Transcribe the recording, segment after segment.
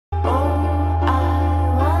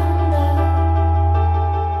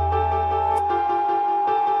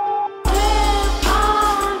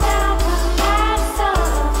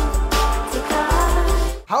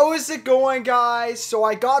it going, guys? So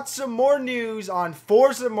I got some more news on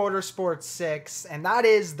Forza Motorsport 6, and that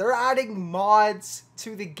is they're adding mods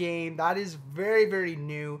to the game. That is very, very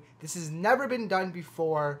new. This has never been done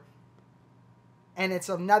before, and it's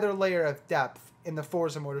another layer of depth in the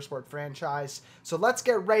Forza Motorsport franchise. So let's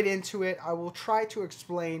get right into it. I will try to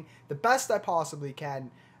explain the best I possibly can.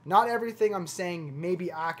 Not everything I'm saying may be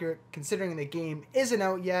accurate, considering the game isn't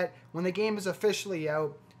out yet. When the game is officially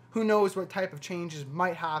out, who knows what type of changes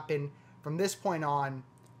might happen from this point on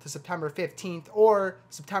to September 15th or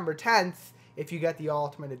September 10th if you get the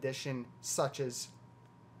Ultimate Edition, such as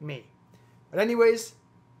me. But anyways,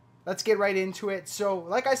 let's get right into it. So,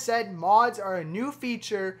 like I said, mods are a new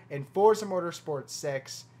feature in Forza Motorsport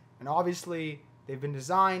 6, and obviously they've been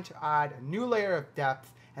designed to add a new layer of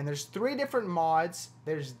depth. And there's 3 different mods.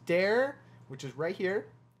 There's Dare, which is right here.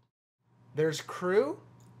 There's Crew,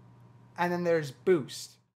 and then there's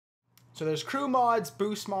Boost. So there's Crew mods,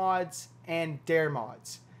 Boost mods, and Dare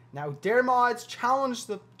mods. Now, Dare mods challenges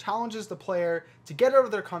the player to get out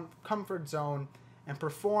of their comfort zone and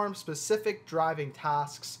perform specific driving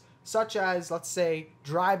tasks, such as, let's say,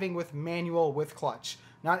 driving with manual with clutch.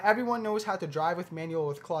 Not everyone knows how to drive with manual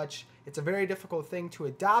with clutch. It's a very difficult thing to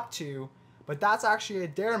adapt to, but that's actually a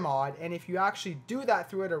Dare mod, and if you actually do that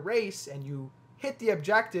throughout a race and you hit the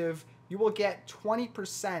objective, you will get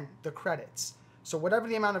 20% the credits. So whatever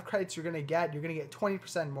the amount of credits you're going to get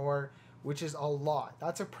 20% more, which is a lot.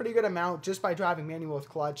 That's a pretty good amount just by driving manual with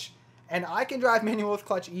clutch. And I can drive manual with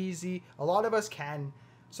clutch easy. A lot of us can.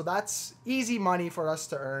 So that's easy money for us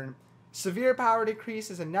to earn. Severe power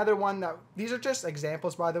decrease is another one that, these are just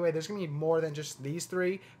examples, by the way. There's going to be more than just these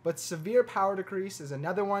 3. But severe power decrease is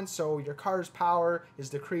another one. So your car's power is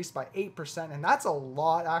decreased by 8%. And that's a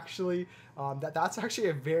lot, actually. That's actually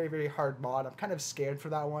a very, very hard mod. I'm kind of scared for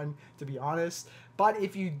that one, to be honest. But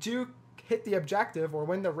if you do hit the objective or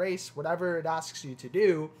win the race, whatever it asks you to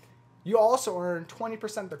do, you also earn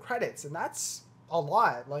 20% of the credits. And that's a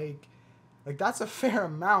lot. Like that's a fair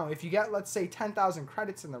amount. If you get, let's say, 10,000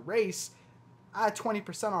 credits in the race, add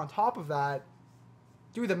 20% on top of that,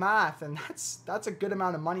 do the math, and that's a good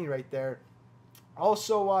amount of money right there.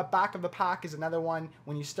 Also, back of the pack is another one.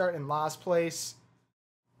 When you start in last place,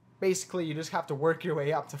 basically you just have to work your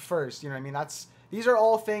way up to first. You know what I mean? These are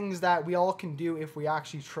all things that we all can do if we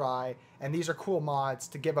actually try, and these are cool mods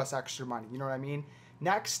to give us extra money. You know what I mean?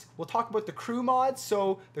 Next, we'll talk about the Crew mods.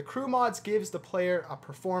 So the Crew mods gives the player a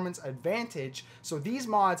performance advantage. So these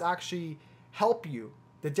mods actually help you.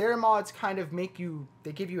 The Dare mods kind of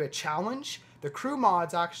they give you a challenge. The Crew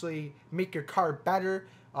mods actually make your car better.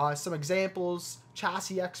 Some examples: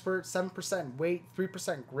 Chassis Expert, 7% weight,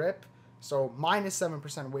 3% grip. So minus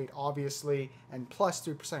 7% weight, obviously, and plus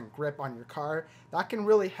 3% grip on your car. That can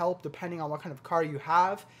really help depending on what kind of car you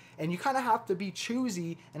have. And you kind of have to be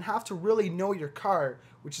choosy and have to really know your car,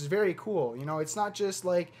 which is very cool. You know, it's not just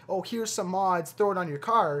like, oh, here's some mods, throw it on your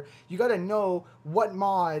car. You got to know what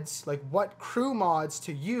mods, like what Crew mods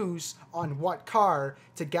to use on what car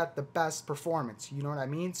to get the best performance. You know what I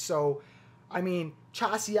mean? So, I mean,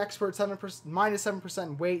 Chassis Expert, minus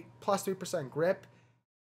 7% weight, plus 3% grip.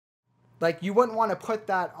 Like, you wouldn't want to put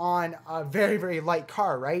that on a very, very light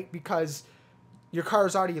car, right? Because your car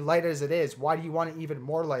is already light as it is. Why do you want it even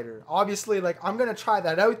more lighter? Obviously, like, I'm going to try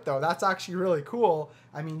that out, though. That's actually really cool.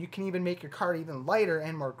 I mean, you can even make your car even lighter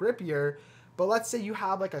and more grippier. But let's say you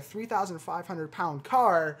have, like, a 3,500-pound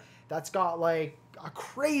car that's got, like, a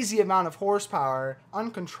crazy amount of horsepower,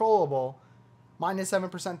 uncontrollable, minus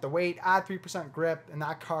 7% the weight, add 3% grip, and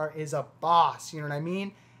that car is a boss. You know what I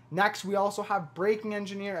mean? Next, we also have Braking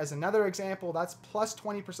Engineer as another example. That's plus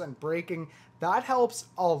 20% braking. That helps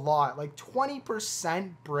a lot. Like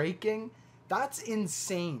 20% braking, that's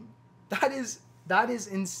insane. That is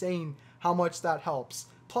insane how much that helps.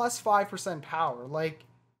 Plus 5% power. Like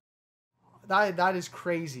that is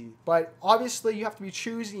crazy. But obviously you have to be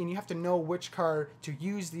choosy and you have to know which car to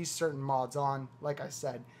use these certain mods on, like I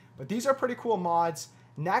said. But these are pretty cool mods.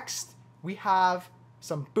 Next, we have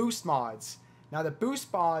some boost mods. Now the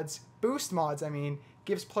boost mods,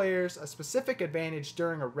 gives players a specific advantage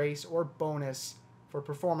during a race or bonus for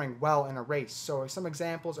performing well in a race. So some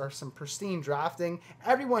examples are some pristine drafting.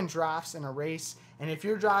 Everyone drafts in a race, and if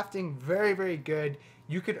you're drafting very, very good,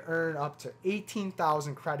 you could earn up to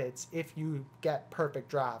 18,000 credits if you get perfect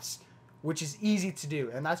drafts, which is easy to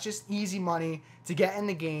do. And that's just easy money to get in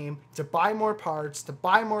the game, to buy more parts, to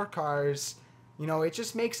buy more cars. You know, it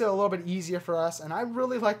just makes it a little bit easier for us, and I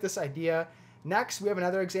really like this idea. Next, we have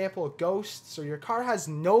another example of Ghost. So your car has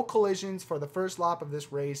no collisions for the first lap of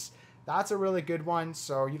this race. That's a really good one,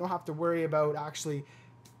 so you don't have to worry about actually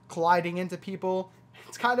colliding into people.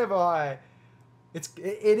 It's kind of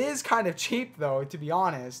It is kind of cheap though, to be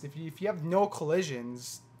honest. If you have no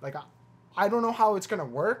collisions, like I don't know how it's gonna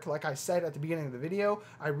work. Like I said at the beginning of the video,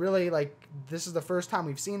 I really like, this is the first time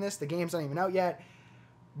we've seen this. The game's not even out yet.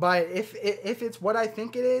 But if it's what I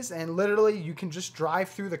think it is, and literally you can just drive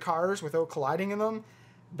through the cars without colliding in them,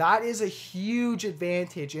 that is a huge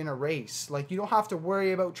advantage in a race. Like, you don't have to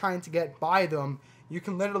worry about trying to get by them. You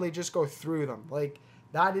can literally just go through them. Like,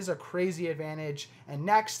 that is a crazy advantage. And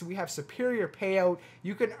next, we have superior payout.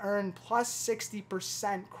 You can earn plus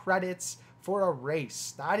 60% credits for a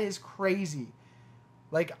race. That is crazy.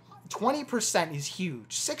 Like, 20% is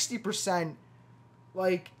huge. 60%,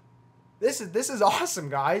 like, this is awesome,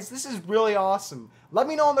 guys. This is really awesome. Let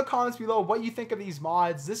me know in the comments below what you think of these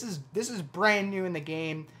mods. This is brand new in the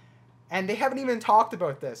game, and they haven't even talked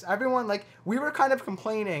about this. Everyone, like, we were kind of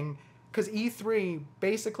complaining because E3,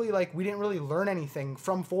 basically, like, we didn't really learn anything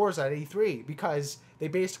from Forza at E3 because they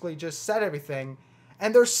basically just said everything,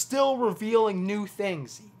 and they're still revealing new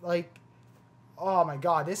things. Like, oh my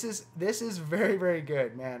god, this is very, very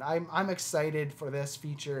good, man. I'm excited for this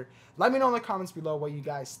feature. Let me know in the comments below what you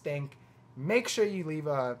guys think. Make sure you leave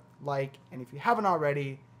a like, and if you haven't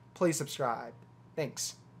already, please subscribe.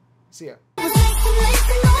 Thanks. See ya.